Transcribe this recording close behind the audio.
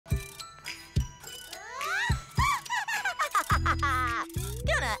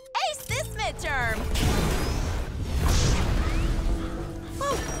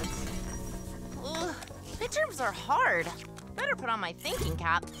are hard. Better put on my thinking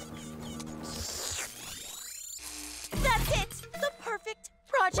cap. That's it! The perfect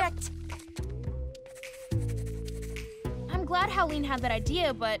project! I'm glad Howleen had that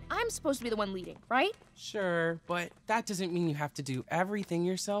idea, but I'm supposed to be the one leading, right? Sure, but that doesn't mean you have to do everything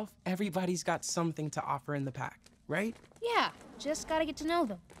yourself. Everybody's got something to offer in the pack, right? Yeah, just gotta get to know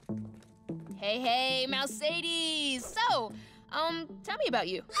them. Hey, Mouseades! So, tell me about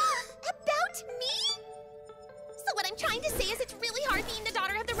you. About me? So what I'm trying to say is it's really hard being the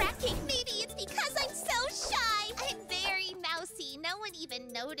daughter of the Rat King. Maybe it's because I'm so shy. I'm very mousy. No one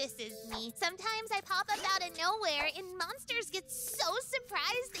even notices me. Sometimes I pop up out of nowhere and monsters get so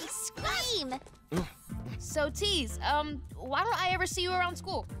surprised they scream. So, Tease, why don't I ever see you around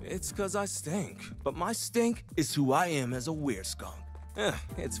school? It's 'cause I stink. But my stink is who I am as a weird skunk.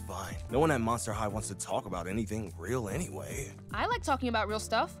 It's fine. No one at Monster High wants to talk about anything real anyway. I like talking about real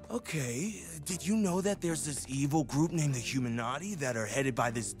stuff. Okay, did you know that there's this evil group named the Humanati that are headed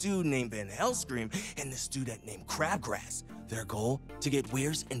by this dude named Van Hellscream and this dude named Crabgrass? Their goal? To get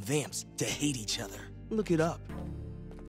weirs and vamps to hate each other. Look it up.